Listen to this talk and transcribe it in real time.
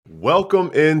Welcome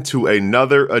into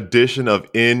another edition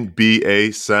of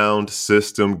NBA Sound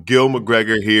System. Gil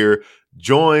McGregor here,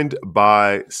 joined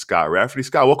by Scott Rafferty.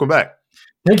 Scott, welcome back.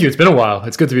 Thank you. It's been a while.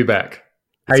 It's good to be back.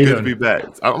 How It's you good to doing? be back.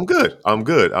 I'm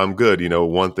good. You know,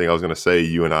 one thing I was going to say,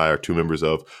 you and I are two members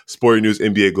of Sporting News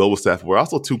NBA Global Staff. We're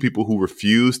also two people who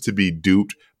refuse to be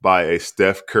duped by a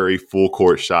Steph Curry full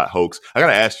court shot hoax. I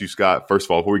got to ask you, Scott, first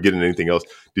of all, before we get into anything else,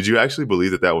 did you actually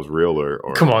believe that was real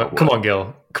or Come on,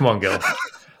 Gil.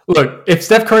 Look, if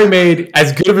Steph Curry made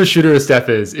as good of a shooter as Steph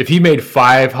is, if he made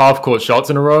 5 half-court shots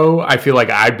in a row, I feel like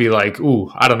I'd be like, ooh,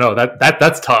 I don't know.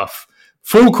 That's tough.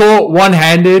 Full court,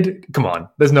 one-handed. Come on,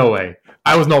 there's no way.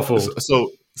 I was not fooled.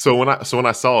 So when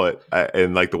I saw it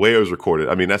and like the way it was recorded,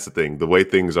 I mean that's the thing. The way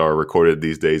things are recorded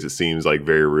these days, it seems like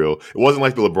very real. It wasn't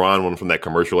like the LeBron one from that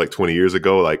commercial like 20 years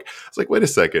ago. Like it's like, wait a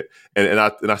second, and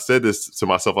I said this to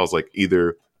myself. I was like,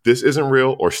 either this isn't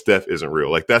real or Steph isn't real.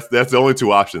 Like that's the only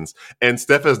two options. And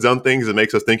Steph has done things that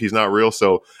makes us think he's not real.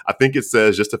 So I think it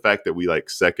says just the fact that we like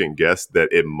second guess that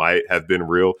it might have been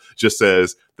real just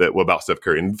says that about Steph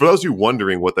Curry. And for those of you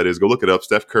wondering what that is, go look it up.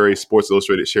 Steph Curry, Sports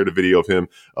Illustrated shared a video of him,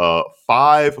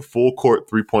 5 full court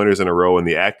 3-pointers in a row, and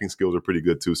the acting skills are pretty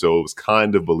good too. So it was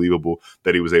kind of believable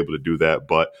that he was able to do that.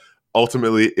 But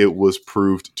ultimately, it was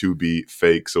proved to be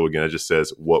fake. So again, it just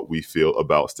says what we feel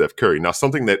about Steph Curry. Now,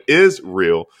 something that is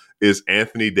real is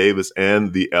Anthony Davis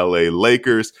and the LA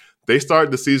Lakers. They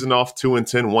started the season off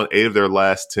 2-10, won 8 of their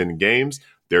last 10 games.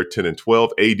 They're 10-12.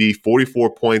 AD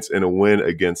 44 points in a win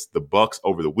against the Bucks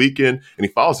over the weekend, and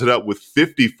he follows it up with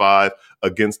 55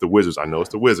 against the Wizards. I know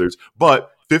it's the Wizards,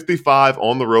 but 55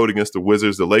 on the road against the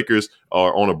Wizards. The Lakers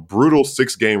are on a brutal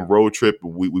 6-game road trip.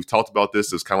 We've talked about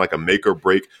this as kind of like a make or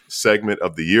break segment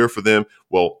of the year for them.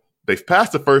 Well, they've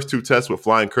passed the first 2 tests with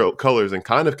flying colors and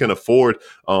kind of can afford,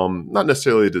 not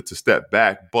necessarily to step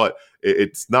back, but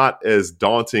it's not as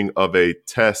daunting of a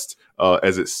test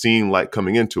as it seemed like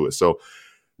coming into it. So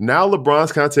now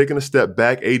LeBron's kind of taking a step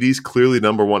back. AD's clearly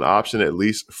number one option, at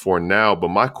least for now. But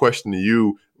my question to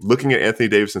you, looking at Anthony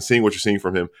Davis and seeing what you're seeing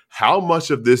from him, how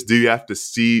much of this do you have to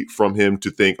see from him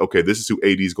to think, okay, this is who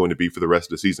AD is going to be for the rest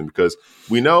of the season? Because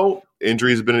we know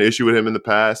injuries have been an issue with him in the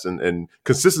past, and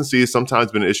consistency has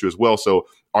sometimes been an issue as well. So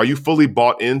are you fully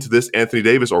bought into this Anthony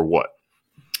Davis or what?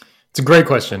 It's a great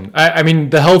question. I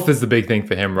mean, the health is the big thing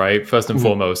for him, right? First and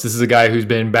foremost, this is a guy who's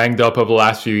been banged up over the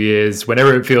last few years.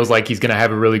 Whenever it feels like he's going to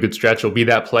have a really good stretch, he'll be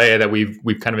that player that we've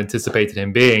kind of anticipated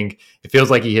him being. It feels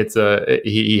like he has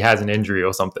an injury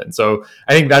or something. So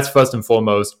I think that's first and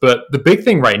foremost. But the big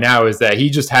thing right now is that he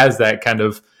just has that kind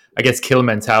of, I guess, killer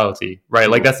mentality, right?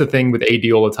 Like that's the thing with AD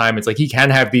all the time. It's like he can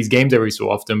have these games every so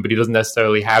often, but he doesn't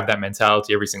necessarily have that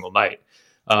mentality every single night.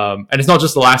 And it's not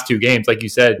just the last 2 games, like you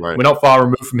said. Right. We're not far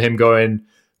removed from him going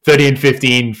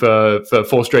 30-15 for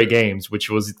 4 straight games, which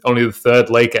was only the 3rd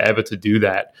Laker ever to do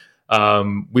that.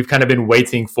 We've kind of been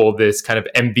waiting for this kind of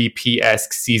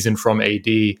MVP-esque season from AD,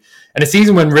 and a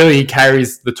season when really he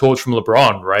carries the torch from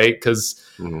LeBron, right? Because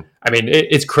I mean,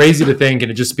 it's crazy to think, and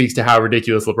it just speaks to how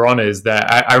ridiculous LeBron is, that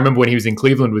I remember when he was in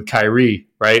Cleveland with Kyrie,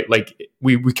 right? Like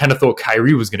we kind of thought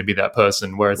Kyrie was going to be that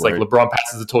person, where it's like LeBron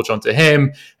passes the torch onto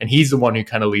him, and he's the one who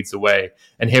kind of leads the way.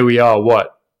 And here we are,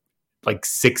 like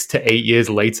 6 to 8 years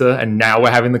later, and now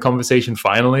we're having the conversation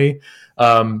finally.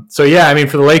 So yeah, I mean,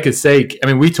 for the Lakers' sake, I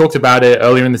mean, we talked about it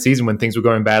earlier in the season when things were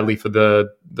going badly for the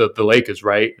Lakers,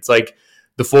 right? It's like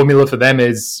the formula for them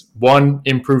is 1,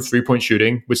 improved 3-point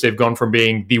shooting, which they've gone from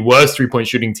being the worst 3-point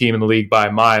shooting team in the league by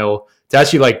a mile to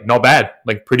actually like not bad,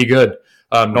 like pretty good.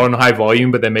 Not in high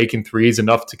volume, but they're making threes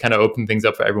enough to kind of open things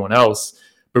up for everyone else.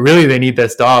 But really, they need their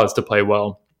stars to play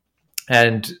well.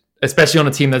 And especially on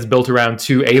a team that's built around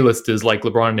 2 A-listers like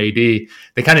LeBron and AD,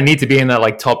 they kind of need to be in that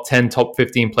like top 10, top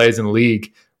 15 players in the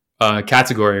league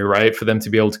category, right, for them to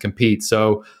be able to compete.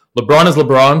 So LeBron is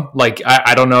LeBron. Like,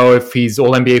 I don't know if he's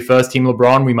all-NBA first-team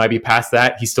LeBron. We might be past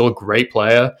that. He's still a great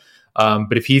player.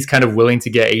 But if he's kind of willing to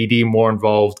get AD more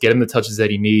involved, get him the touches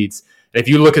that he needs, and if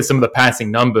you look at some of the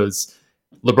passing numbers,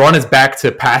 LeBron is back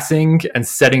to passing and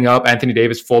setting up Anthony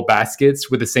Davis for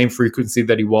baskets with the same frequency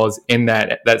that he was in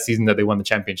that season that they won the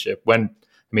championship. When,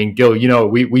 I mean, Gil, you know,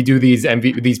 we do these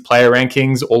player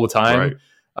rankings all the time.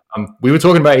 Right. We were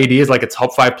talking about AD as like a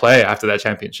top 5 player after that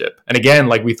championship. And again,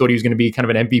 like we thought he was going to be kind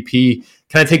of an MVP,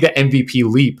 kind of take that MVP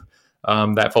leap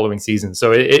that following season.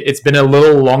 So it's been a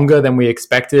little longer than we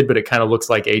expected, but it kind of looks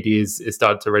like AD is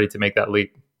started to ready to make that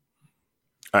leap.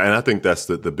 And I think that's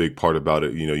the big part about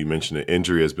it. You mentioned that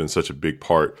injury has been such a big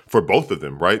part for both of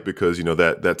them, right? Because,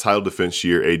 that title defense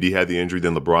year, AD had the injury,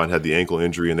 then LeBron had the ankle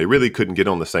injury, and they really couldn't get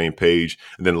on the same page.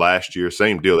 And then last year,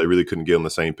 same deal, they really couldn't get on the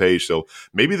same page. So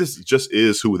maybe this just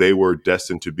is who they were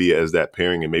destined to be as that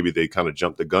pairing, and maybe they kind of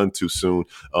jumped the gun too soon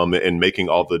in making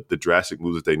all the drastic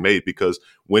moves that they made. Because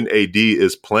when AD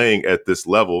is playing at this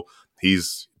level,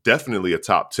 he's definitely a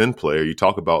top 10 player. You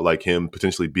talk about like him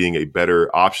potentially being a better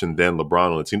option than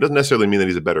LeBron on the team. Doesn't necessarily mean that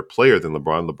he's a better player than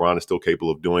LeBron. LeBron is still capable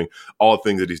of doing all the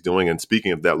things that he's doing. And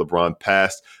speaking of that, LeBron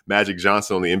passed Magic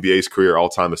Johnson on the NBA's career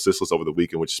all-time assist list over the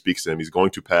weekend, which speaks to him. He's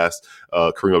going to pass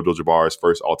Kareem Abdul-Jabbar's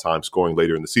first all-time scoring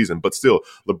later in the season. But still,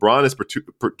 LeBron is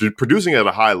producing at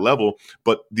a high level,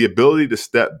 but the ability to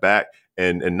step back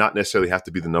and not necessarily have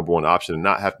to be the number one option and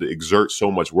not have to exert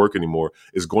so much work anymore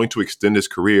is going to extend his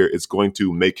career. It's going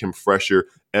to make him fresher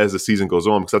as the season goes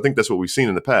on, because I think that's what we've seen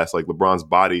in the past, like LeBron's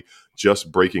body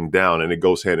just breaking down, and it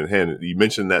goes hand in hand. You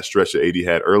mentioned that stretch that AD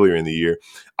had earlier in the year.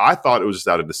 I thought it was just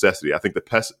out of necessity. I think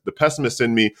the pessimist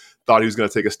in me thought he was going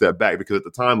to take a step back because at the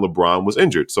time LeBron was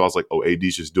injured. So I was like, oh,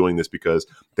 AD's just doing this because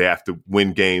they have to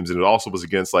win games. And it also was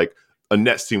against like a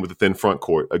Nets team with a thin front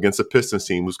court, against a Pistons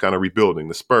team who's kind of rebuilding,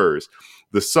 the Spurs,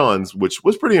 the Suns, which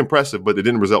was pretty impressive, but it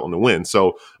didn't result in the win.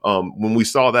 So when we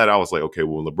saw that, I was like, okay,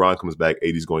 well, when LeBron comes back,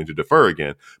 AD's going to defer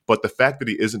again. But the fact that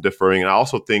he isn't deferring, and I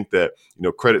also think that,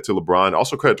 credit to LeBron,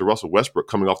 also credit to Russell Westbrook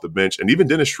coming off the bench, and even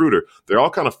Dennis Schroeder, they're all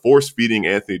kind of force-feeding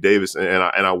Anthony Davis. And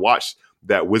I watched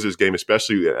that Wizards game,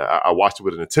 especially, I watched it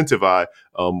with an attentive eye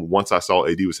once I saw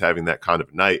AD was having that kind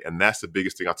of night. And that's the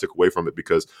biggest thing I took away from it,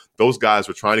 because those guys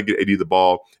were trying to get AD the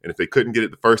ball. And if they couldn't get it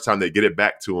the first time, they get it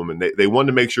back to him. And they wanted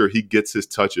to make sure he gets his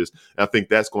touches. And I think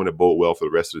that's going to bode well for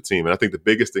the rest of the team. And I think the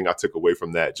biggest thing I took away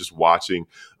from that, just watching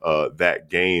that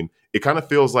game, it kind of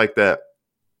feels like that.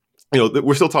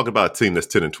 We're still talking about a team that's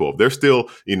 10-12. They're still,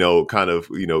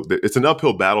 it's an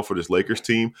uphill battle for this Lakers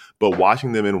team. But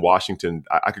watching them in Washington,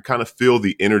 I could kind of feel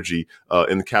the energy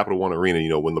in the Capital One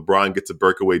Arena. When LeBron gets a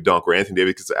breakaway dunk or Anthony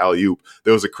Davis gets an alley-oop,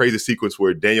 there was a crazy sequence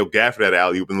where Daniel Gafford had an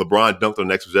alley-oop and LeBron dunked on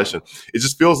the next possession. It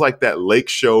just feels like that Lake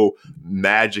Show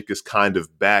magic is kind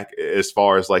of back, as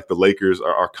far as like the Lakers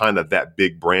are kind of that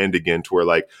big brand again, to where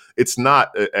like it's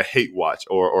not a hate watch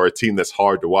or a team that's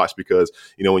hard to watch, because,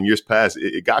 in years past,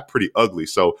 it got pretty ugly.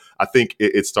 So I think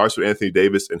it starts with Anthony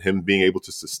Davis and him being able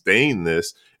to sustain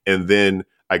this. And then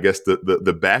I guess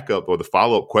the backup or the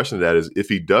follow-up question to that is, if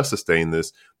he does sustain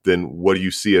this, then what do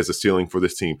you see as a ceiling for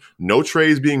this team? No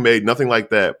trades being made, nothing like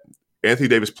that. Anthony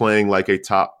Davis playing like a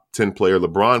top 10 player,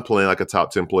 LeBron playing like a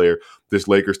top 10 player. This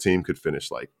Lakers team could finish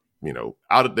like,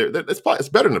 out of there. It's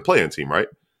better than a play-in team, right?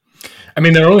 I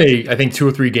mean, they're only, I think, 2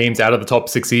 or 3 games out of the top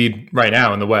 6 seed right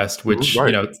now in the West, which,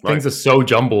 things are so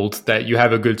jumbled that you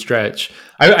have a good stretch.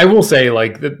 I will say,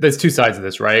 like, there's 2 sides of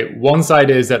this, right? One side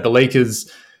is that the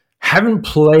Lakers haven't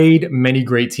played many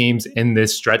great teams in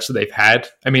this stretch that they've had.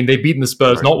 I mean, they've beaten the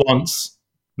Spurs not once,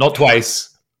 not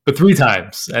twice, but 3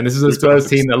 times. And this is a Spurs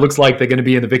team that looks like they're going to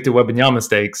be in the Victor Wembanyama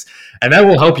stakes, and that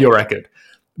will help your record.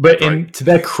 But to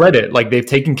their credit, like, they've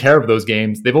taken care of those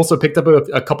games. They've also picked up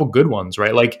a couple good ones,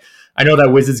 right? Like, I know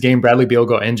that Wizards game, Bradley Beal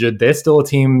got injured. They're still a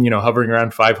team, hovering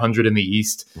around 500 in the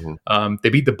East. Mm-hmm. They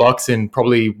beat the Bucks in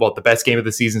probably the best game of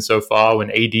the season so far, when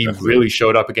AD really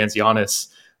showed up against Giannis.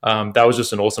 That was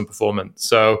just an awesome performance.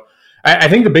 So I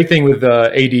think the big thing with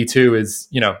AD too is,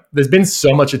 there's been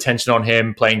so much attention on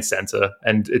him playing center,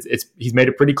 and he's made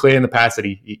it pretty clear in the past that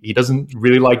he doesn't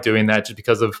really like doing that, just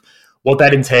because of what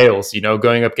that entails,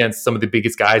 going up against some of the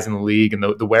biggest guys in the league and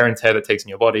the wear and tear that takes in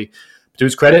your body. But to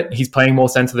his credit, he's playing more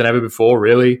center than ever before,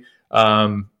 really.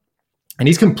 And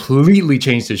he's completely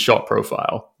changed his shot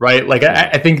profile, right? Like,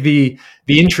 I think the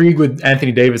intrigue with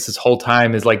Anthony Davis this whole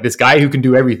time is like this guy who can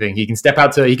do everything. He can step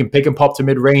out he can pick and pop to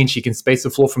mid-range. He can space the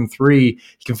floor from 3.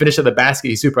 He can finish at the basket.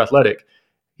 He's super athletic.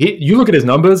 You look at his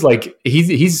numbers, like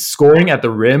he's scoring at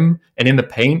the rim and in the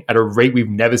paint at a rate we've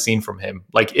never seen from him.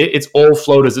 Like it's all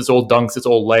floaters, it's all dunks, it's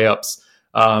all layups.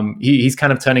 He's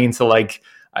kind of turning into like,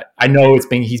 I know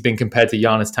he's been compared to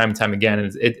Giannis time and time again,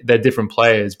 and they're different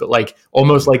players, but like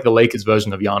almost like the Lakers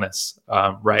version of Giannis,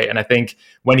 right? And I think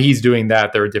when he's doing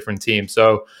that, they're a different team.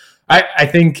 So I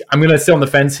think I'm going to sit on the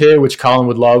fence here, which Colin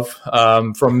would love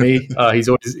from me. He's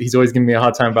always giving me a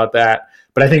hard time about that.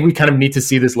 But I think we kind of need to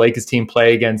see this Lakers team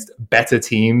play against better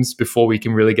teams before we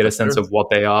can really get a sense of what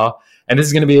they are. And this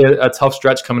is going to be a tough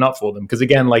stretch coming up for them, because,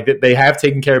 again, like they have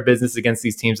taken care of business against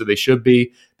these teams that they should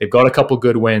be. They've got a couple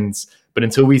good wins. But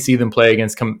until we see them play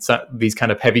against these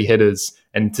kind of heavy hitters,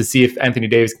 and to see if Anthony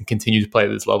Davis can continue to play at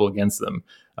this level against them,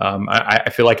 I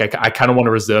feel like I kind of want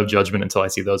to reserve judgment until I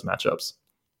see those matchups.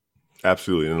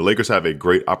 Absolutely. And the Lakers have a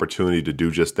great opportunity to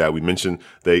do just that. We mentioned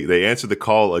they answered the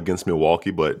call against Milwaukee,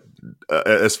 but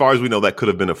as far as we know, that could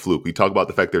have been a fluke. We talk about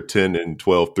the fact they're 10 and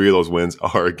 12. 3 of those wins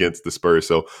are against the Spurs.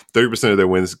 So 30% of their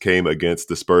wins came against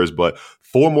the Spurs, but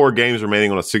 4 more games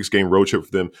remaining on a 6-game road trip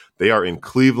for them. They are in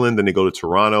Cleveland, then they go to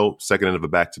Toronto, second end of a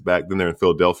back-to-back. Then they're in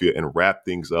Philadelphia and wrap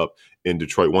things up in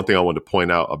Detroit. One thing I wanted to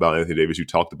point out about Anthony Davis, you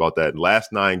talked about that.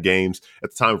 Last 9 games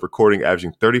at the time of recording,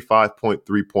 averaging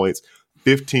 35.3 points,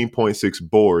 15.6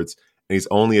 boards, and he's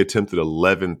only attempted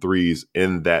 11 threes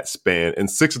in that span.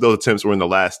 And 6 of those attempts were in the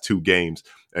last 2 games,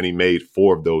 and he made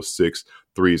 4 of those 6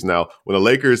 threes. Now, when the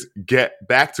Lakers get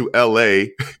back to LA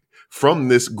from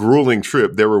this grueling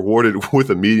trip, they're rewarded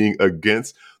with a meeting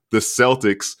against the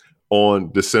Celtics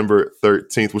on December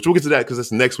 13th, which we'll get to that because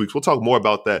it's next week. So we'll talk more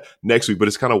about that next week, but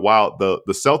it's kind of wild. The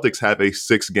Celtics have a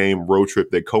 6-game road trip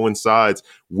that coincides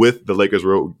with the Lakers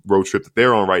road trip that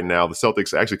they're on right now. The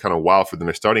Celtics are actually kind of wild for them.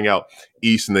 They're starting out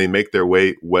east and they make their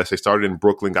way west. They started in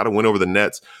Brooklyn, got a win over the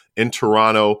Nets, in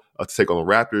Toronto to take on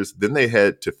the Raptors. Then they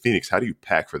head to Phoenix. How do you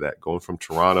pack for that? Going from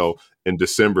Toronto in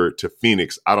December to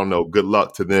Phoenix. I don't know. Good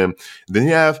luck to them. Then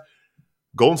you have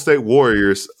Golden State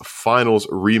Warriors finals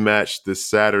rematch this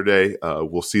Saturday.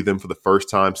 We'll see them for the first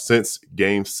time since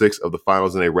Game 6 of the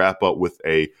finals, and they wrap up with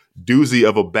a doozy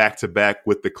of a back-to-back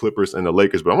with the Clippers and the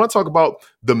Lakers. But I want to talk about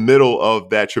the middle of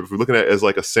that trip. If we're looking at it as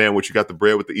like a sandwich, you got the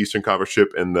bread with the Eastern Conference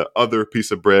trip and the other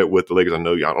piece of bread with the Lakers. I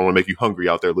know I don't want to make you hungry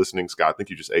out there listening, Scott. I think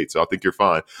you just ate, so I think you're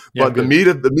fine. Yeah, but the meat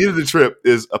of the trip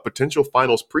is a potential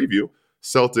finals preview.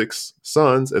 Celtics,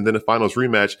 Suns, and then a finals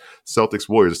rematch, Celtics,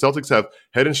 Warriors. The Celtics have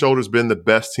head and shoulders been the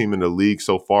best team in the league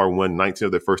so far, won 19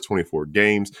 of their first 24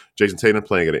 games. Jason Tatum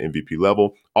playing at an MVP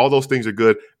level. All those things are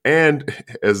good. And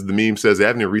as the meme says, they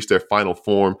haven't even reached their final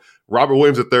form. Robert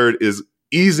Williams III is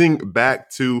easing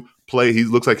back to play. He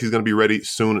looks like he's going to be ready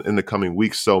soon in the coming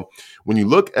weeks. So when you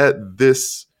look at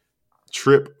this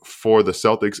trip for the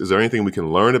Celtics, is there anything we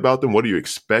can learn about them? What are you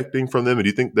expecting from them? And do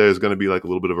you think there's going to be like a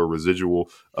little bit of a residual,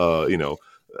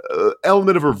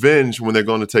 element of revenge when they're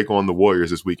going to take on the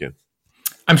Warriors this weekend?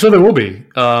 I'm sure there will be.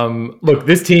 Look,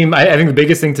 this team, I think the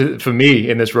biggest thing for me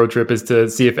in this road trip is to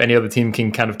see if any other team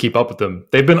can kind of keep up with them.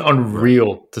 They've been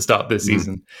unreal to start this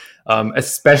season,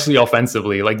 especially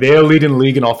offensively. Like, they are leading the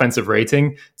league in offensive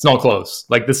rating. It's not close.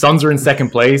 Like, the Suns are in second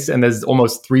place, and there's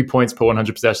almost 3 points per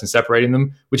 100 possessions separating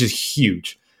them, which is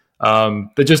huge.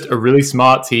 They're just a really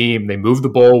smart team. They move the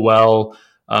ball well.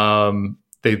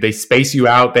 They space you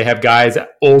out. They have guys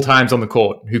at all times on the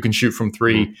court who can shoot from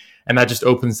 3. And that just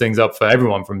opens things up for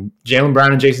everyone, from Jaylen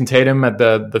Brown and Jason Tatum at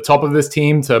the top of this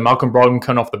team to Malcolm Brogdon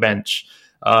coming off the bench.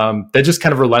 They're just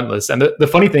kind of relentless. And the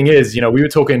funny thing is, we were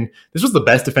talking, this was the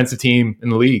best defensive team in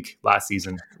the league last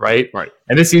season, right? Right.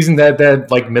 And this season, they're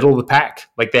like middle of the pack.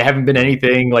 Like, they haven't been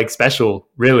anything like special,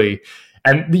 really.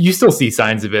 And you still see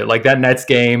signs of it. Like that Nets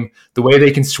game, the way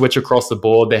they can switch across the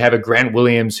board. They have a Grant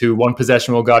Williams who one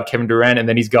possession will guard Kevin Durant, and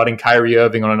then he's guarding Kyrie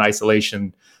Irving on an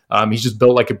isolation. He's just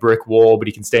built like a brick wall, but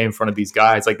he can stay in front of these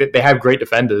guys. Like, they have great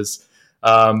defenders,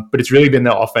 but it's really been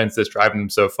their offense that's driving them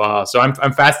so far. So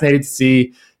I'm fascinated to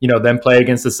see, them play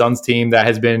against the Suns team that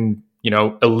has been,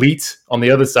 elite on the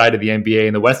other side of the NBA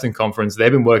in the Western Conference. They've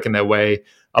been working their way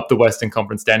up the Western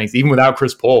Conference standings, even without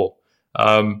Chris Paul.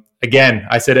 Again,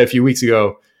 I said it a few weeks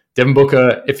ago, Devin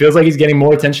Booker, it feels like he's getting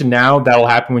more attention now. That'll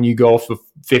happen when you go for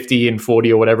 50 and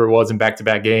 40 or whatever it was in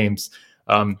back-to-back games.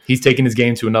 He's taking his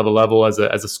game to another level as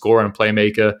a scorer and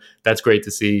playmaker. That's great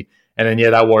to see. And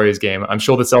then, that Warriors game. I'm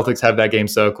sure the Celtics have that game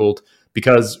circled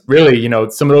because really,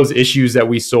 some of those issues that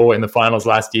we saw in the finals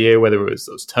last year, whether it was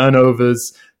those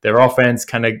turnovers, their offense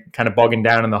kind of bogging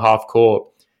down in the half court,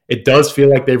 it does feel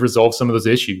like they've resolved some of those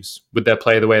issues with their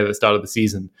play the way at the start of the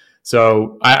season.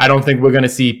 So I don't think we're going to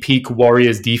see peak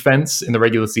Warriors defense in the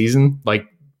regular season. Like,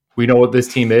 we know what this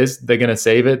team is. They're going to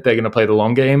save it. They're going to play the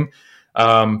long game.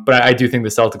 But I do think the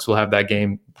Celtics will have that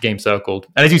game circled.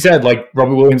 And as you said, like,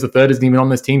 Robert Williams III isn't even on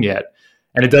this team yet.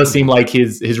 And it does seem like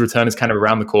his return is kind of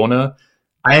around the corner.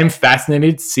 I am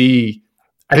fascinated to see,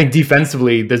 I think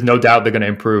defensively, there's no doubt they're going to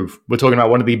improve. We're talking about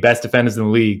one of the best defenders in the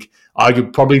league,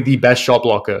 arguably probably the best shot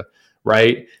blocker,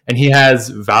 right? And he has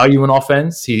value in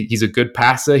offense. He's a good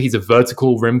passer. He's a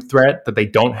vertical rim threat that they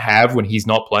don't have when he's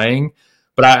not playing.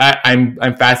 But I'm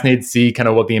fascinated to see kind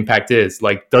of what the impact is.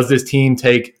 Like, does this team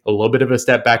take a little bit of a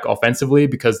step back offensively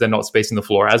because they're not spacing the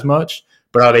floor as much?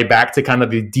 But are they back to kind of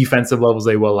the defensive levels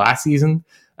they were last season?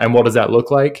 And what does that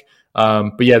look like?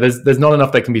 But there's not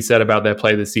enough that can be said about their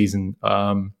play this season.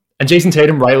 And Jason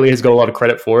Tatum rightly has got a lot of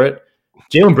credit for it.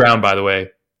 Jaylen Brown, by the way,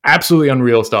 absolutely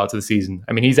unreal start to the season.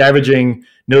 I mean, he's averaging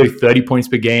nearly 30 points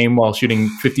per game while shooting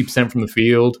 50% from the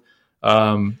field.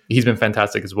 He's been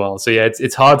fantastic as well. So yeah,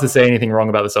 it's hard to say anything wrong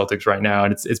about the Celtics right now,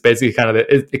 and it's basically kind of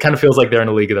it kind of feels like they're in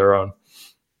a league of their own.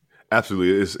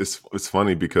 Absolutely, it's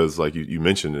funny because like you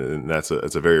mentioned it, and it's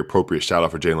a very appropriate shout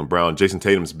out for Jaylen Brown. Jason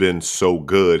Tatum's been so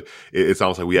good. It's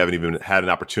almost like we haven't even had an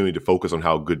opportunity to focus on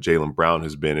how good Jaylen Brown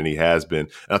has been, and he has been. And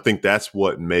I think that's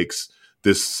what makes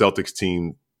this Celtics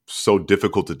team so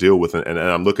difficult to deal with. And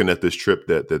I'm looking at this trip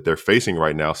that they're facing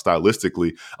right now.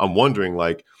 Stylistically, I'm wondering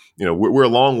like, you know, we're a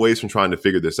long ways from trying to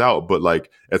figure this out, but like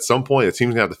at some point, the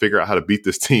team's gonna have to figure out how to beat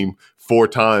this team 4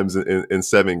 times in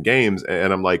 7 games.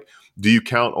 And I'm like, do you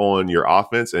count on your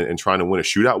offense and trying to win a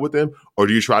shootout with them, or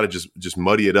do you try to just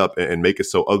muddy it up and make it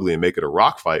so ugly and make it a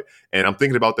rock fight? And I'm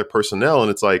thinking about their personnel,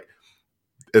 and it's like,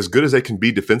 as good as they can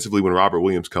be defensively when Robert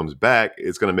Williams comes back,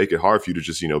 it's going to make it hard for you to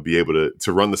just, you know, be able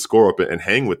to run the score up and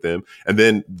hang with them. And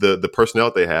then the personnel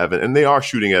that they have, and they are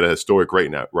shooting at a historic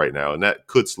rate right now, and that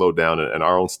could slow down. And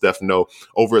our own Steph Noe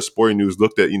over at Sporting News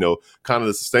looked at, you know, kind of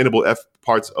the sustainable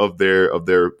parts of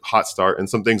their hot start and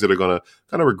some things that are going to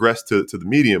kind of regress to the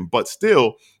medium, but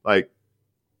still like,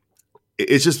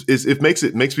 it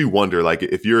makes me wonder, like,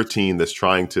 if you're a team that's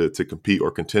trying to compete or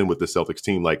contend with the Celtics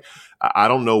team, like, I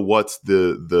don't know what's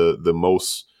the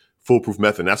most foolproof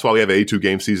method. And that's why we have an 82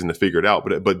 game season to figure it out.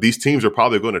 But these teams are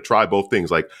probably going to try both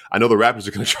things. Like, I know the Raptors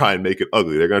are going to try and make it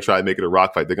ugly. They're going to try and make it a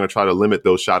rock fight. They're going to try to limit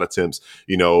those shot attempts,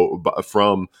 you know,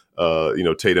 from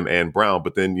Tatum and Brown.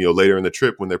 But then, you know, later in the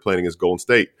trip when they're playing against Golden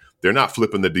State, they're not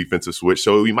flipping the defensive switch.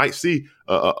 So we might see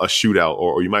a shootout,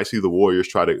 or you might see the Warriors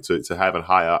try to have a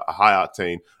high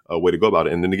octane way to go about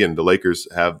it. And then again, the Lakers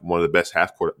have one of the best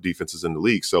half court defenses in the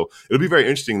league. So it'll be very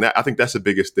interesting. I think that's the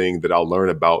biggest thing that I'll learn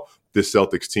about this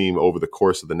Celtics team over the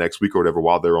course of the next week or whatever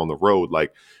while they're on the road.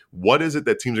 Like, what is it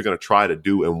that teams are going to try to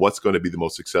do, and what's going to be the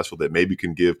most successful that maybe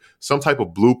can give some type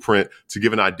of blueprint to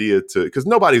give an idea to, because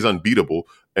nobody's unbeatable.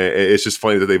 It's just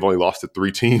funny that they've only lost to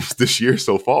 3 teams this year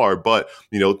so far, but,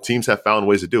 you know, teams have found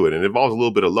ways to do it, and it involves a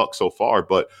little bit of luck so far.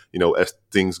 But, you know, as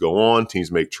things go on,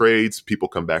 teams make trades, people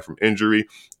come back from injury.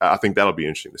 I think that'll be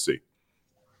interesting to see.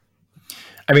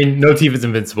 I mean, no team is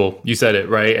invincible. You said it,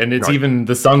 right? And it's right. Even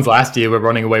the Suns last year were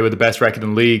running away with the best record in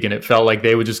the league, and it felt like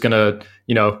they were just going to,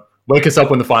 you know, wake us up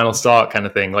when the finals start kind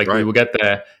of thing. Like, right. We will get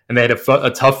there. And they had a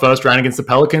tough first round against the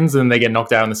Pelicans, and they get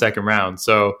knocked out in the second round.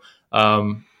 So,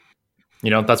 you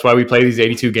know, that's why we play these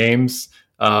 82 games.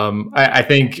 I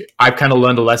think I've kind of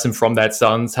learned a lesson from that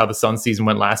Suns, how the Suns season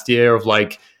went last year, of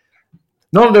like,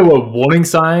 not that there were warning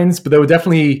signs, but there were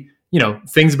definitely, you know,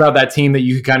 things about that team that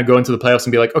you could kind of go into the playoffs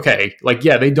and be like, okay, like,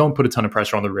 yeah, they don't put a ton of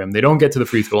pressure on the rim. They don't get to the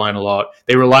free throw line a lot.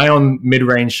 They rely on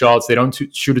mid-range shots. They don't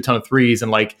shoot a ton of threes. And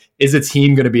like, is a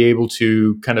team going to be able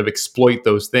to kind of exploit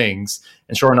those things?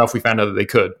 And sure enough, we found out that they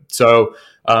could. So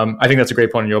I think that's a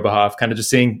great point on your behalf, kind of just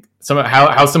seeing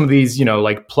how some of these, you know,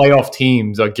 like playoff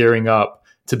teams are gearing up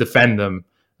to defend them,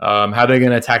 how they're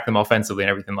going to attack them offensively and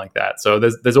everything like that. So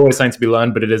there's always something to be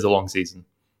learned, but it is a long season.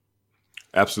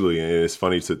 Absolutely. And it's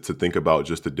funny to think about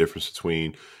just the difference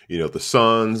between, you know, the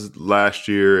Suns last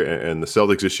year and the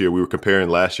Celtics this year. We were comparing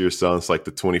last year's Suns, like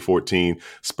the 2014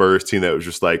 Spurs team that was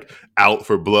just like out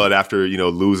for blood after, you know,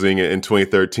 losing in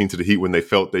 2013 to the Heat when they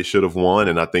felt they should have won.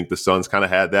 And I think the Suns kind of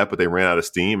had that, but they ran out of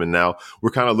steam. And now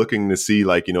we're kind of looking to see,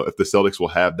 like, you know, if the Celtics will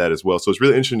have that as well. So it's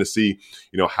really interesting to see,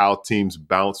 you know, how teams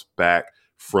bounce back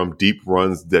from deep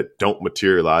runs that don't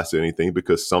materialize to anything,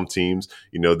 because some teams,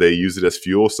 you know, they use it as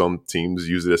fuel. Some teams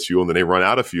use it as fuel and then they run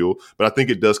out of fuel. But I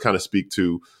think it does kind of speak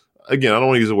to, again, I don't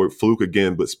want to use the word fluke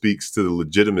again, but speaks to the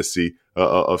legitimacy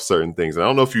of certain things. And I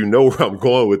don't know if you know where I'm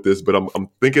going with this, but I'm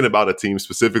thinking about a team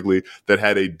specifically that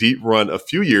had a deep run a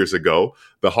few years ago.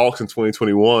 The Hawks in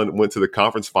 2021 went to the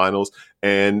conference finals,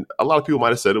 and a lot of people might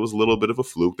have said it was a little bit of a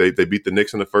fluke. They beat the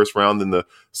Knicks in the first round, and the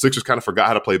Sixers kind of forgot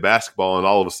how to play basketball, and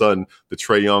all of a sudden the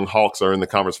Trae Young Hawks are in the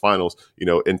conference finals, you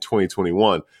know, in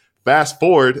 2021. Fast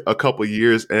forward a couple of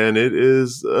years, and it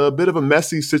is a bit of a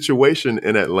messy situation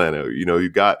in Atlanta. You know, you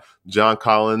got John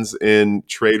Collins in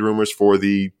trade rumors for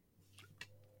the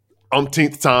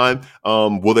umpteenth time.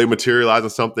 Will they materialize on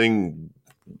something?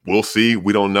 We'll see.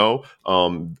 We don't know.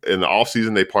 In the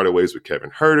offseason, they parted ways with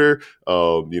Kevin Huerter,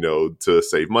 you know, to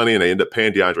save money, and they end up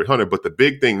paying DeAndre Hunter. But the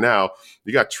big thing now,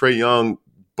 you got Trae Young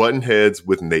button heads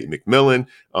with Nate McMillan.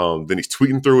 Then he's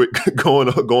tweeting through it, going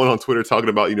on Twitter, talking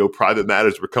about, you know, private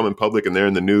matters becoming public, and they're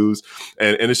in the news.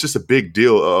 And it's just a big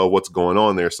deal what's going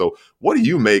on there. So what do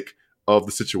you make of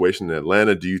the situation in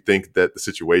Atlanta? Do you think that the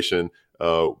situation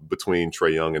between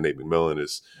Trae Young and Nate McMillan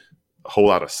is a whole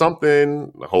lot of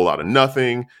something, a whole lot of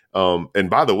nothing. And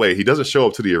by the way, he doesn't show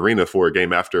up to the arena for a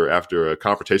game after a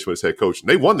confrontation with his head coach. And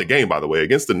they won the game, by the way,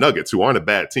 against the Nuggets, who aren't a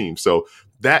bad team. So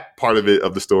that part of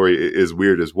the story is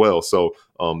weird as well. So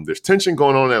there's tension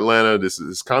going on in Atlanta. This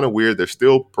is kind of weird. They're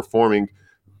still performing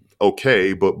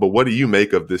okay, but what do you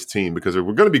make of this team? Because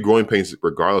we're going to be growing pains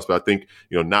regardless. But I think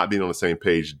not being on the same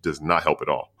page does not help at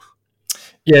all.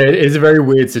 Yeah, it is a very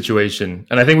weird situation.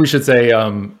 And I think we should say,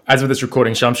 as of this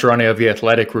recording, Shams Charania of The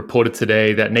Athletic reported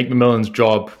today that Nate McMillan's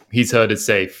job, he's heard, is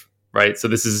safe, right? So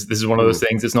this is one of those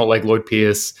things. It's not like Lloyd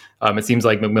Pierce. It seems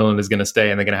like McMillan is going to stay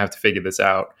and they're going to have to figure this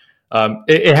out.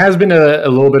 It has been a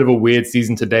little bit of a weird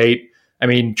season to date. I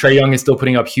mean, Trae Young is still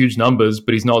putting up huge numbers,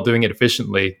 but he's not doing it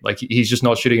efficiently. Like, he's just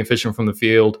not shooting efficient from the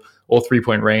field or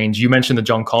three-point range. You mentioned the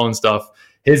John Collins stuff.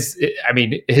 His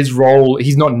role,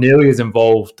 he's not nearly as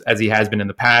involved as he has been in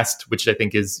the past, which I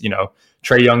think is,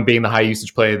 Trae Young being the high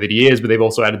usage player that he is, but they've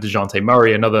also added DeJounte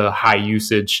Murray, another high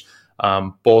usage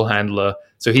ball handler.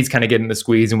 So he's kind of getting the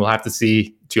squeeze, and we'll have to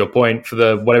see, to your point, for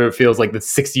the whatever it feels like the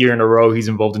sixth year in a row he's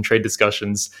involved in trade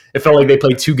discussions. It felt like they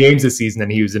played 2 games this season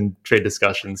and he was in trade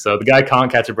discussions. So the guy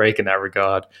can't catch a break in that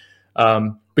regard.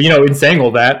 But in saying all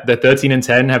that, they're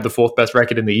 13-10, have the 4th best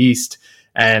record in the East.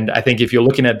 And I think if you're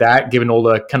looking at that, given all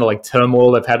the kind of like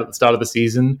turmoil they've had at the start of the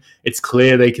season, it's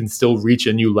clear they can still reach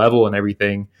a new level and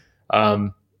everything.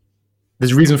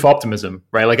 There's reason for optimism,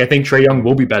 right? Like, I think Trae Young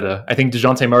will be better. I think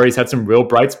DeJounte Murray's had some real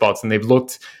bright spots, and they've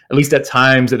looked, at least at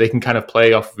times, that they can kind of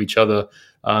play off of each other.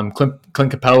 Clint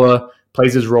Capella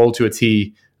plays his role to a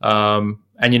T. And,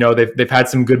 they've had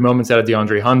some good moments out of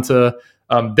DeAndre Hunter.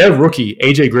 Their rookie,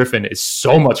 AJ Griffin, is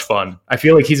so much fun. I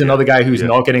feel like he's another guy who's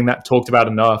not getting that talked about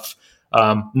enough.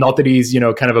 Not that he's,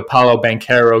 kind of a Paolo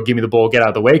Banchero, give me the ball, get out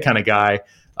of the way kind of guy.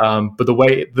 But the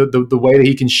way that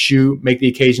he can shoot, make the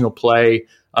occasional play,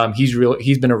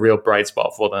 he's been a real bright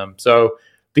spot for them. So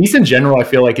the East in general, I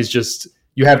feel like, is just,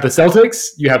 you have the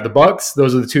Celtics, you have the Bucks,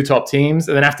 those are the 2 top teams.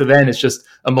 And then after then, it's just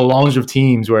a melange of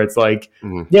teams where it's like,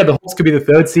 the Hawks could be the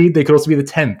 3rd seed. They could also be the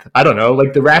 10th. I don't know.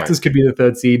 Like, the Raptors could be the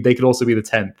 3rd seed. They could also be the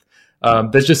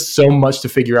 10th. There's just so much to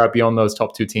figure out beyond those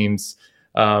top 2 teams.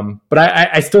 But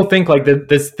I still think like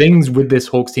there's things with this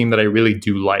Hawks team that I really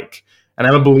do like. And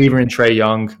I'm a believer in Trae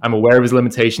Young. I'm aware of his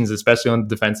limitations, especially on the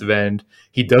defensive end.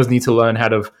 He does need to learn how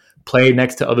to play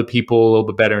next to other people a little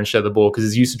bit better and share the ball, because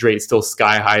his usage rate is still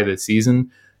sky high this season.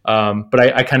 But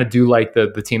I kind of do like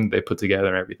the team that they put together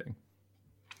and everything.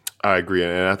 I agree.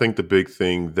 And I think the big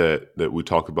thing that we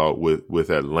talk about with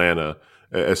Atlanta,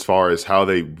 as far as how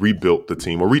they rebuilt the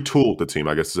team or retooled the team,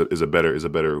 I guess is a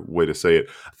better way to say it.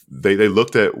 They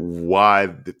looked at why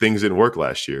things didn't work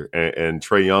last year, and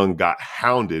Trae Young got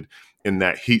hounded in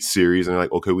that Heat series, and they're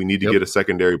like, okay, we need to get a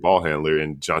secondary ball handler,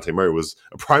 and DeJounte Murray was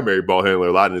a primary ball handler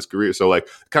a lot in his career. So like,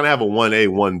 kind of have a 1A,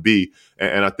 1B.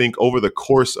 And I think over the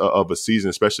course of a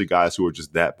season, especially guys who are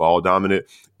just that ball dominant,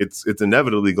 it's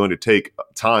inevitably going to take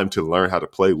time to learn how to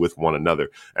play with one another.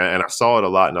 And I saw it a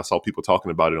lot, and I saw people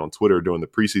talking about it on Twitter during the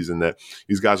preseason, that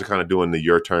these guys are kind of doing the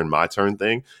your turn, my turn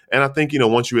thing. And I think,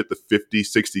 once you hit the 50,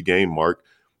 60 game mark,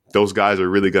 those guys are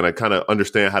really going to kind of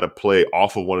understand how to play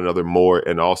off of one another more,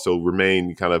 and also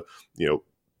remain kind of,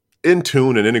 in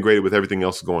tune and integrated with everything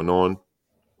else going on.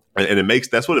 And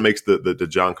that's what makes the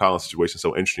John Collins situation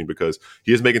so interesting, because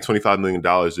he is making $25 million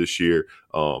this year.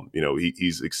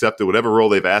 He's accepted whatever role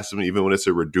they've asked him, even when it's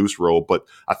a reduced role. But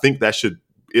I think that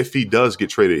if he does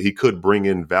get traded, he could bring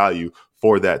in value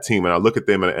for that team. And I look at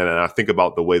them and I think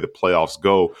about the way the playoffs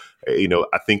go.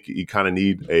 I think you kind of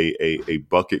need a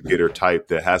bucket getter type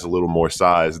that has a little more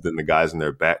size than the guys in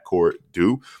their backcourt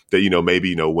do. That,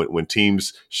 maybe, when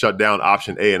teams shut down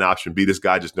option A and option B, this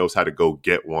guy just knows how to go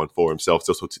get one for himself.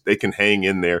 So they can hang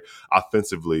in there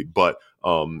offensively. But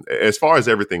as far as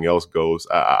everything else goes,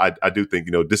 I do think,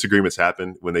 disagreements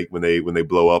happen when they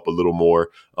blow up a little more.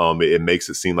 It makes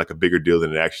it seem like a bigger deal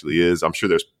than it actually is. I'm sure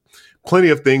there's plenty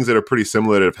of things that are pretty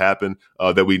similar that have happened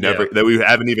that we've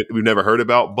never heard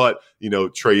about. But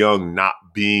Trae Young not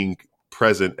being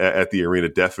present at the arena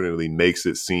definitely makes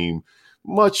it seem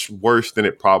much worse than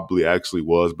it probably actually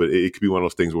was. But it could be one of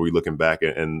those things where we're looking back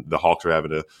and the Hawks are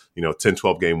having a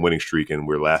 10-12 game winning streak, and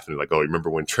we're laughing like, oh,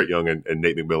 remember when Trae Young and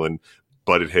Nate McMillan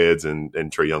butted heads and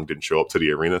Trae Young didn't show up to the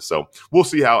arena. So we'll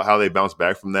see how they bounce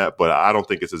back from that. But I don't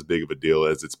think it's as big of a deal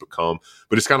as it's become.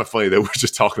 But it's kind of funny that we're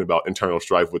just talking about internal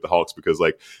strife with the Hawks, because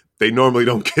like, they normally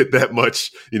don't get that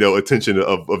much, attention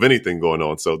of anything going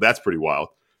on. So that's pretty wild.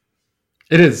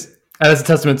 It is. And that's a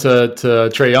testament to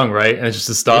Trae Young, right? And it's just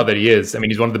the star that he is. I mean,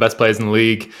 he's one of the best players in the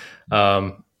league.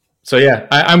 So yeah,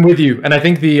 I'm with you. And I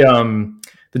think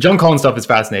the The John Collins stuff is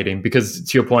fascinating because,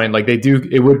 to your point, like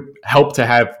it would help to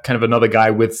have kind of another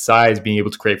guy with size being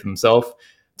able to create for himself.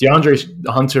 DeAndre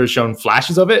Hunter has shown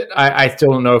flashes of it. I still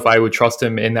don't know if I would trust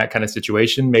him in that kind of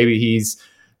situation. Maybe he's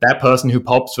that person who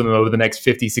pops for them over the next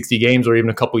 50, 60 games or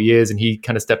even a couple years, and he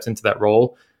kind of steps into that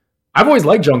role. I've always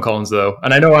liked John Collins, though,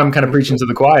 and I know I'm kind of preaching to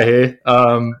the choir here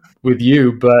with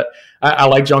you, but I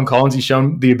like John Collins. He's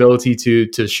shown the ability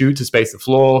to shoot, to space the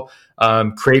floor,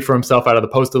 create for himself out of the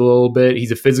post a little bit.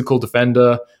 He's a physical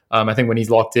defender. I think when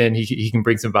he's locked in, he can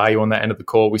bring some value on that end of the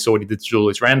court. We saw what he did to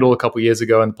Julius Randle a couple years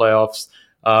ago in the playoffs.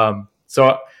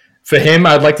 So for him,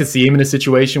 I'd like to see him in a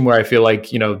situation where I feel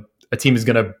like, a team is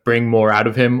going to bring more out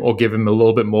of him or give him a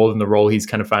little bit more than the role he's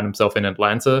kind of found himself in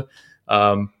Atlanta.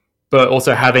 But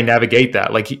also how they navigate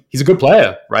that. Like he's a good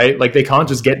player, right? Like they can't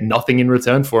just get nothing in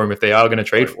return for him if they are going to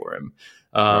trade for him.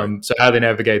 So how they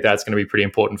navigate that's going to be pretty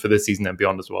important for this season and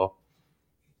beyond as well.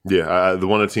 Yeah, the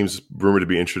one of the teams rumored to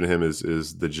be interested in him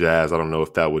is the Jazz. I don't know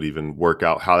if that would even work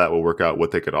out, how that will work out, what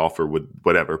they could offer, with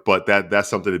whatever. But that's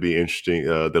something to be interesting.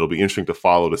 That'll be interesting to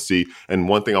follow, to see. And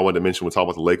one thing I wanted to mention, we'll talk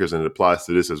about the Lakers, and it applies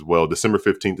to this as well. December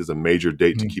 15th is a major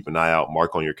date to keep an eye out.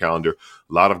 Mark on your calendar.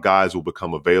 A lot of guys will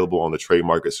become available on the trade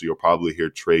market, so you'll probably hear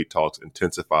trade talks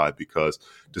intensify because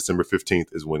December 15th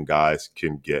is when guys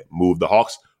can get moved. The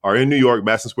Hawks are in New York,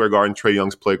 Madison Square Garden, Trae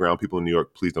Young's playground. People in New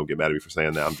York, please don't get mad at me for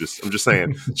saying that. I'm just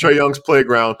saying. Trae Young's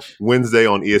playground, Wednesday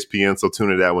on ESPN. So tune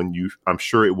into that one. I'm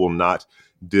sure it will not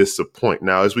disappoint.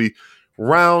 Now, as we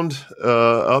round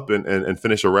up and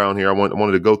finish around here, I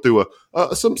wanted to go through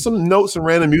some notes and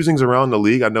random musings around the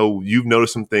league. I know you've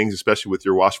noticed some things, especially with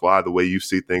your watchful eye, the way you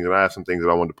see things, and I have some things that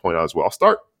I wanted to point out as well. I'll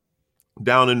start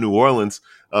down in New Orleans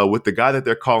with the guy that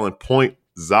they're calling Point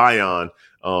Zion.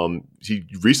 He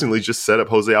recently just set up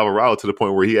Jose Alvarado to the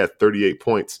point where he had 38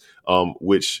 points,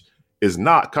 which is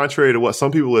not, contrary to what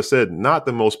some people have said, not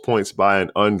the most points by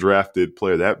an undrafted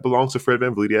player. That belongs to Fred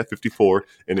VanVleet. He had 54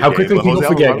 in the game. How quickly people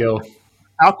forget, Gil.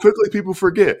 How quickly people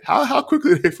forget. How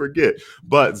quickly they forget.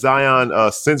 But Zion,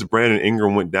 since Brandon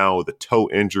Ingram went down with a toe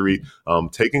injury,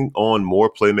 taking on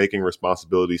more playmaking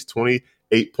responsibilities,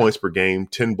 28 points per game,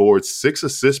 10 boards, 6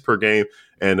 assists per game.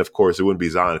 And, of course, it wouldn't be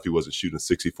Zion if he wasn't shooting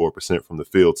 64% from the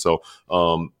field. So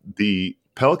the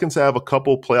Pelicans have a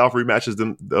couple playoff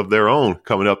rematches of their own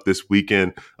coming up this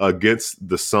weekend against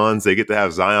the Suns. They get to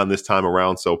have Zion this time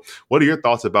around. So what are your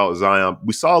thoughts about Zion?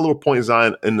 We saw a little point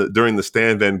Zion during the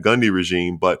Stan Van Gundy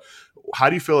regime, but how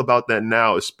do you feel about that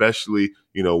now, especially,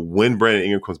 when Brandon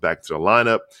Ingram comes back to the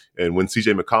lineup and when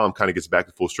CJ McCollum kind of gets back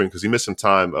to full strength, because he missed some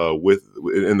time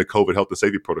in the COVID health and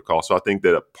safety protocol. So I think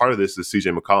that a part of this is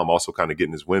CJ McCollum also kind of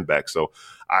getting his win back. So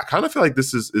I kind of feel like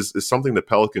this is something the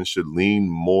Pelicans should lean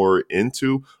more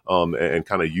into and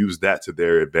kind of use that to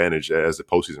their advantage as the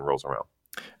postseason rolls around.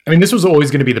 I mean, this was always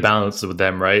going to be the balance with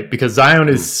them, right? Because Zion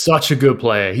is such a good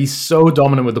player. He's so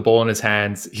dominant with the ball in his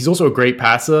hands. He's also a great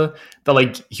passer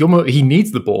that he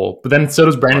needs the ball. But then so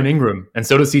does Brandon Ingram and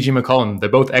so does CJ McCollum. They're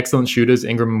both excellent shooters,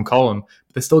 Ingram and McCollum.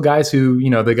 But they're still guys who,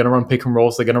 they're going to run pick and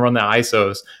rolls. They're going to run their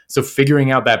ISOs. So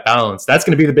figuring out that balance, that's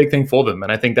going to be the big thing for them.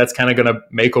 And I think that's kind of going to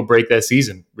make or break their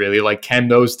season, really. Like, can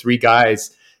those three guys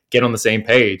get on the same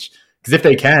page? Because if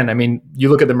they can, I mean, you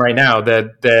look at them right now,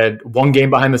 they're one game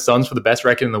behind the Suns for the best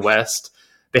record in the West.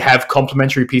 They have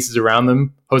complementary pieces around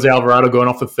them. Jose Alvarado going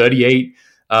off for 38.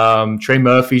 Trey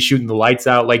Murphy shooting the lights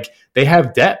out. Like, they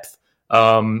have depth.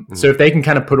 So if they can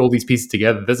kind of put all these pieces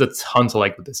together, there's a ton to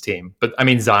like with this team. But, I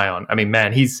mean, Zion,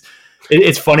 man,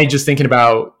 it's funny just thinking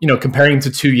about, comparing him to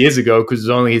 2 years ago because it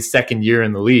was only his second year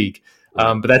in the league.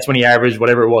 But that's when he averaged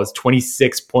whatever it was,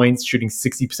 26 points, shooting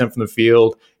 60% from the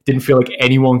field. Didn't feel like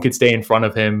anyone could stay in front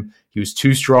of him. He was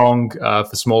too strong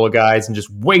for smaller guys and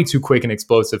just way too quick and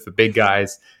explosive for big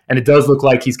guys. And it does look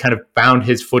like he's kind of found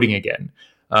his footing again.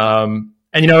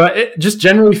 Just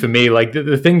generally for me, like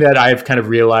the thing that I've kind of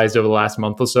realized over the last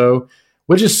month or so,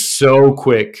 we're just so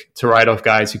quick to write off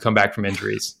guys who come back from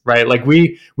injuries, right? Like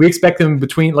we expect them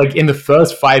in the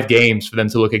first 5 games for them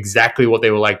to look exactly what they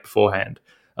were like beforehand.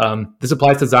 This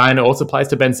applies to Zion. It also applies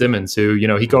to Ben Simmons, who,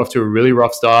 he got off to a really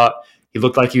rough start. He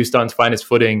looked like he was starting to find his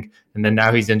footing, and then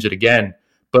now he's injured again.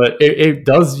 But it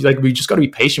does, we just got to be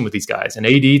patient with these guys. And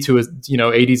AD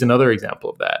is another example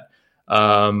of that.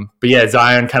 But yeah,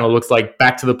 Zion kind of looks like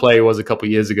back to the play he was a couple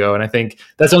years ago. And I think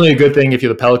that's only a good thing if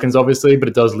you're the Pelicans, obviously, but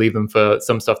it does leave them for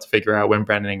some stuff to figure out when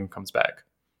Brandon Ingram comes back.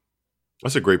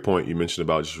 That's a great point you mentioned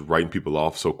about just writing people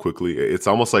off so quickly. It's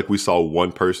almost like we saw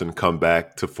one person come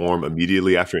back to form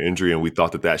immediately after injury, and we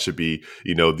thought that should be,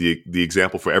 the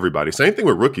example for everybody. Same thing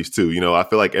with rookies too. I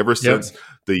feel like ever since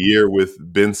the year with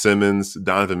Ben Simmons,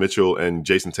 Donovan Mitchell, and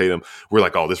Jason Tatum, we're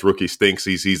like, oh, this rookie stinks.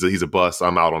 He's a bust.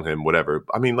 I'm out on him. Whatever.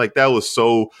 I mean, like that was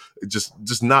so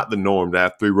just not the norm to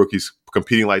have three rookies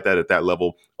competing like that at that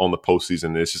level on the postseason.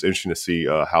 And it's just interesting to see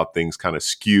how things kind of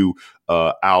skew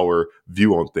our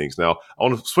view on things. Now, I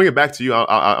want to swing it back to you.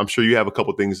 I'm sure you have a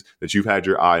couple things that you've had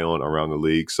your eye on around the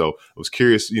league. So I was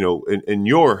curious, in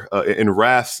your in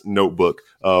Rath's notebook,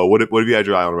 what have you had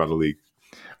your eye on around the league?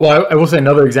 Well, I will say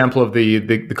another example of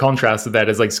the contrast of that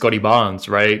is like Scotty Barnes,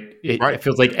 right? It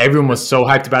feels like everyone was so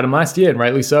hyped about him last year, and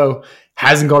rightly so.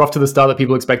 Hasn't got off to the start that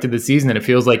people expected this season, and it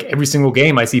feels like every single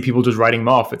game I see people just writing him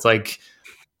off. It's like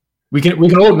we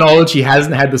can all acknowledge he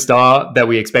hasn't had the start that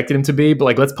we expected him to be, but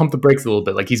like let's pump the brakes a little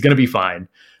bit. Like he's going to be fine.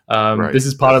 This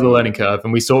is part of the learning curve,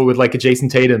 and we saw it with like a Jason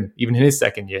Tatum even in his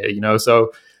second year.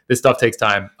 So this stuff takes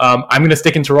time. I'm going to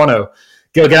stick in Toronto.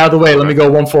 Get out of the way. Let me go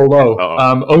 1-4 low.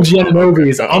 OG Anunoby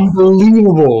is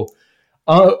unbelievable.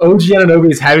 OG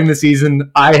Anunoby is having the season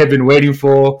I have been waiting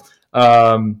for.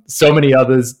 So many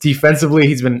others. Defensively,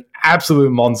 he's been an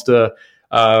absolute monster.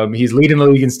 He's leading the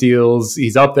league in steals.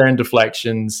 He's up there in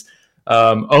deflections.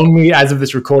 Only as of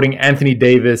this recording, Anthony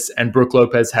Davis and Brook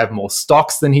Lopez have more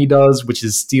stocks than he does, which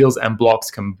is steals and blocks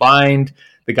combined.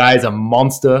 The guy is a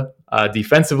monster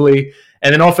defensively.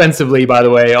 And then offensively, by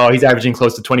the way, he's averaging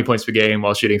close to 20 points per game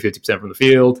while shooting 50% from the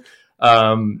field.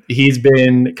 He's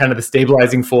been kind of the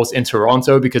stabilizing force in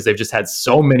Toronto because they've just had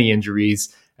so many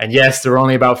injuries. And yes, they're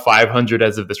only about 500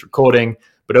 as of this recording,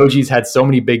 but OG's had so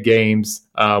many big games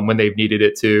when they've needed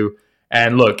it to.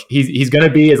 And look, he's going to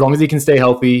be, as long as he can stay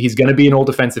healthy, he's going to be an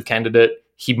all-defensive candidate.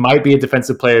 He might be a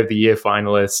Defensive Player of the Year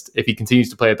finalist if he continues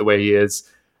to play it the way he is.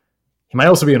 He might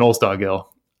also be an All-Star, Gil.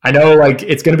 I know, like,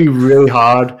 it's going to be really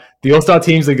hard. The All-Star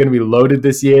teams are going to be loaded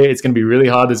this year. It's going to be really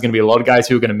hard. There's going to be a lot of guys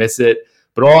who are going to miss it.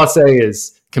 But all I'll say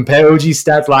is compare OG's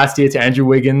stats last year to Andrew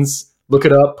Wiggins. Look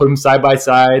it up. Put them side by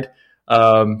side.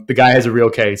 The guy has a real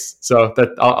case. So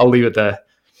I'll leave it there.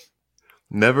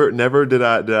 Never did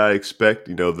I expect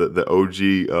the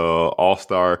OG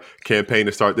All-Star campaign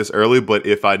to start this early, but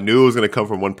if I knew it was going to come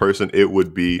from one person, it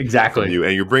would be exactly from you.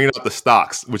 And you're bringing up the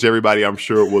stocks, which everybody I'm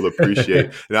sure will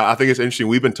appreciate. Now, I think it's interesting.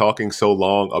 We've been talking so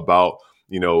long about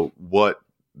what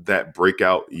that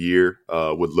breakout year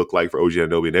would look like for OG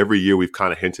Anunoby, and every year we've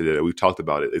kind of hinted at it. We've talked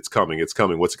about it. It's coming.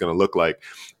 What's it going to look like?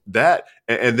 That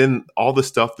and then all the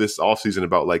stuff this offseason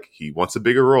about like he wants a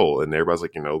bigger role, and everybody's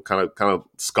like kind of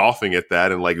scoffing at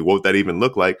that and like what would that even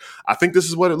look like? I think this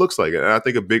is what it looks like, and I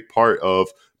think a big part of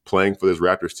playing for this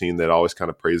Raptors team that always kind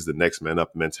of praises the next man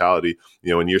up mentality.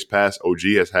 In years past, OG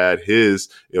has had his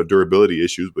durability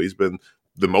issues, but he's been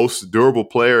the most durable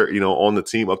player, on the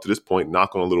team up to this point.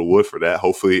 Knock on a little wood for that.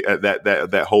 Hopefully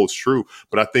that holds true.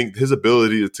 But I think his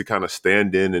ability to kind of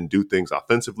stand in and do things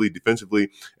offensively, defensively,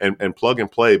 and plug and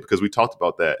play, because we talked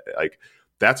about that. Like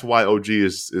that's why OG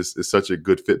is such a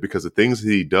good fit, because the things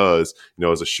he does,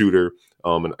 as a shooter,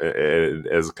 and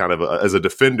as kind of as a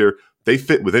defender, they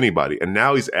fit with anybody. And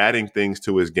now he's adding things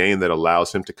to his game that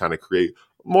allows him to kind of create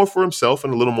more for himself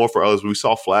and a little more for others. We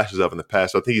saw flashes of in the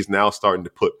past. So I think he's now starting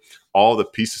to put all the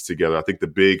pieces together. I think the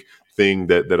big thing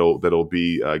that'll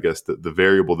be, I guess, the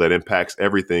variable that impacts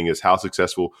everything is how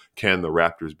successful can the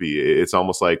Raptors be. It's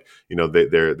almost like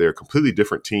they're a completely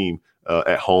different team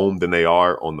at home than they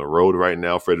are on the road right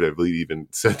now. Fred VanVleet even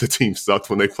said the team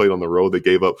sucked when they played on the road. They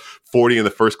gave up 40 in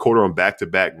the first quarter on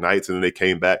back-to-back nights, and then they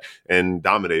came back and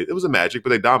dominated. It was a magic,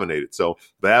 but they dominated. So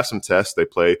they have some tests. They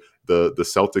play the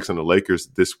Celtics and the Lakers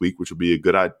this week, which will be a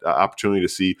good opportunity to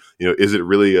see, is it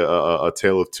really a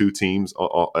tale of two teams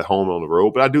at home and on the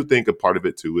road? But I do think a part of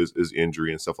it too is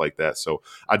injury and stuff like that. So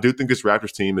I do think this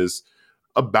Raptors team is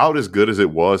about as good as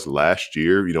it was last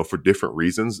year, for different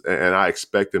reasons. And I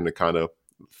expect them to kind of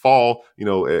fall, in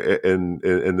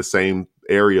the same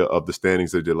area of the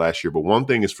standings they did last year. But one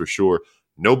thing is for sure,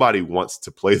 nobody wants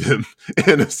to play them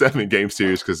in a 7-game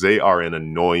series because they are an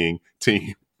annoying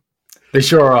team. They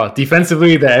sure are.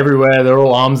 Defensively, they're everywhere. They're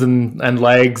all arms and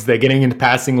legs. They're getting into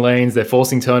passing lanes. They're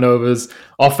forcing turnovers.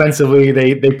 Offensively,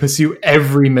 they pursue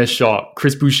every missed shot.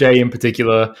 Chris Boucher in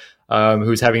particular,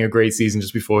 who's having a great season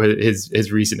just before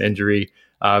his recent injury.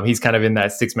 He's kind of in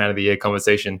that 6 man of the year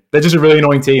conversation. They're just a really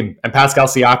annoying team. And Pascal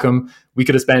Siakam, we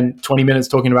could have spent 20 minutes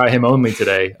talking about him only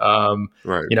today.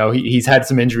 Right. He's had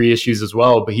some injury issues as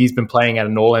well, but he's been playing at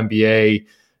an all-NBA,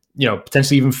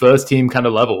 potentially even first team kind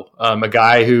of level. A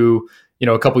guy who,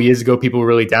 a couple years ago, people were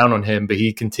really down on him, but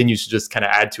he continues to just kind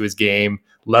of add to his game,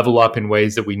 level up in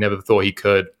ways that we never thought he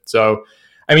could. So,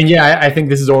 I think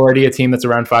this is already a team that's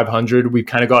around 500. We've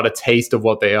kind of got a taste of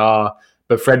what they are,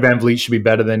 but Fred VanVleet should be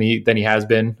better than he has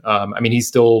been. He's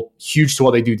still huge to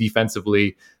what they do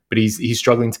defensively, but he's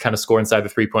struggling to kind of score inside the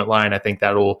 3-point line. I think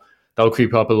that'll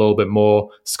creep up a little bit more.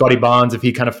 Scotty Barnes, if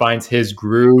he kind of finds his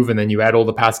groove, and then you add all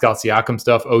the Pascal Siakam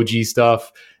stuff, OG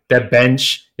stuff, that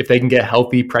bench, if they can get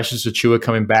healthy, Precious Achiuwa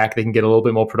coming back, they can get a little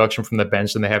bit more production from the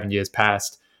bench than they have in years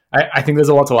past. I think there's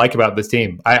a lot to like about this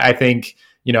team. I think,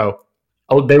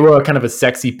 they were kind of a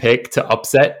sexy pick to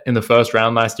upset in the first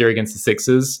round last year against the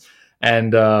Sixers.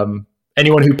 And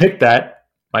anyone who picked that,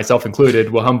 myself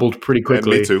included, were humbled pretty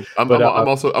quickly. And me too. I'm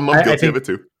guilty of it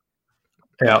too.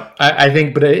 Yeah, I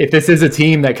think, but if this is a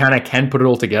team that kind of can put it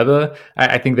all together,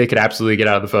 I think they could absolutely get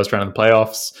out of the first round of the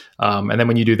playoffs. And then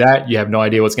when you do that, you have no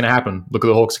idea what's going to happen. Look at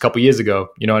the Hawks a couple years ago.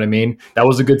 You know what I mean? That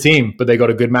was a good team, but they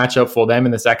got a good matchup for them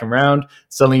in the second round.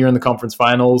 Suddenly you're in the conference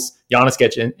finals. Giannis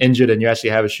gets injured, and you actually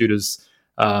have a shooter's,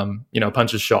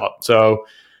 puncher's shot. So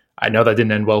I know that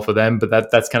didn't end well for them, but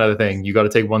that's kind of the thing. You got to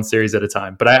take one series at a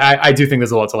time. But I do think there's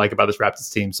a lot to like about this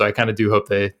Raptors team. So I kind of do hope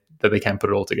that they can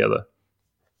put it all together.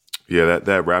 Yeah,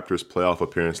 that Raptors playoff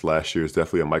appearance last year is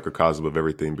definitely a microcosm of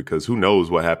everything, because who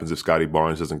knows what happens if Scotty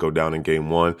Barnes doesn't go down in game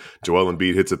one. Joel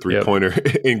Embiid hits a three-pointer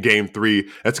in game three.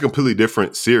 That's a completely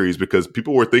different series, because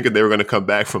people were thinking they were going to come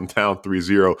back from down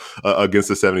 3-0 against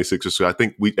the 76ers. So I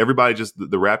think the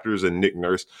Raptors and Nick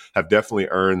Nurse have definitely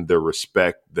earned the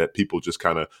respect that people just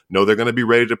kind of know they're going to be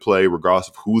ready to play regardless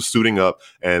of who's suiting up,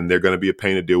 and they're going to be a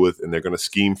pain to deal with, and they're going to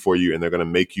scheme for you, and they're going to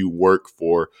make you work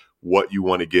for what you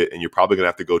want to get, and you're probably going to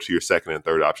have to go to your second and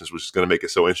third options, which is going to make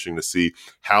it so interesting to see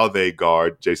how they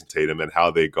guard Jason Tatum and how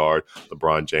they guard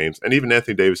LeBron James and even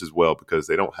Anthony Davis as well, because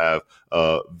they don't have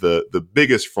the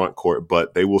biggest front court,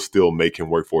 but they will still make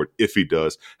him work for it if he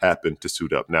does happen to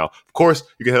suit up. Now, of course,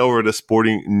 you can head over to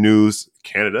Sporting News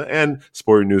Canada and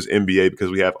Sporting News NBA, because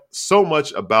we have so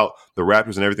much about the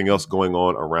Raptors and everything else going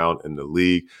on around in the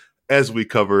league as we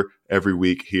cover every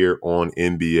week here on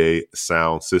NBA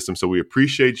Sound System. So we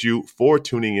appreciate you for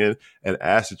tuning in and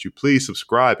ask that you please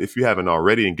subscribe if you haven't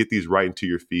already, and get these right into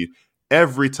your feed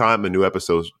every time a new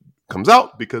episode comes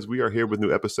out, because we are here with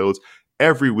new episodes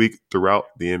every week throughout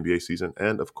the NBA season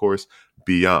and, of course,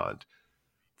 beyond.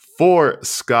 For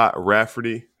Scott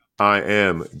Rafferty, I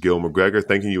am Gil McGregor.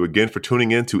 Thanking you again for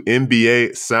tuning in to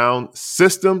NBA Sound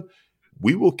System.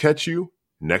 We will catch you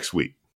next week.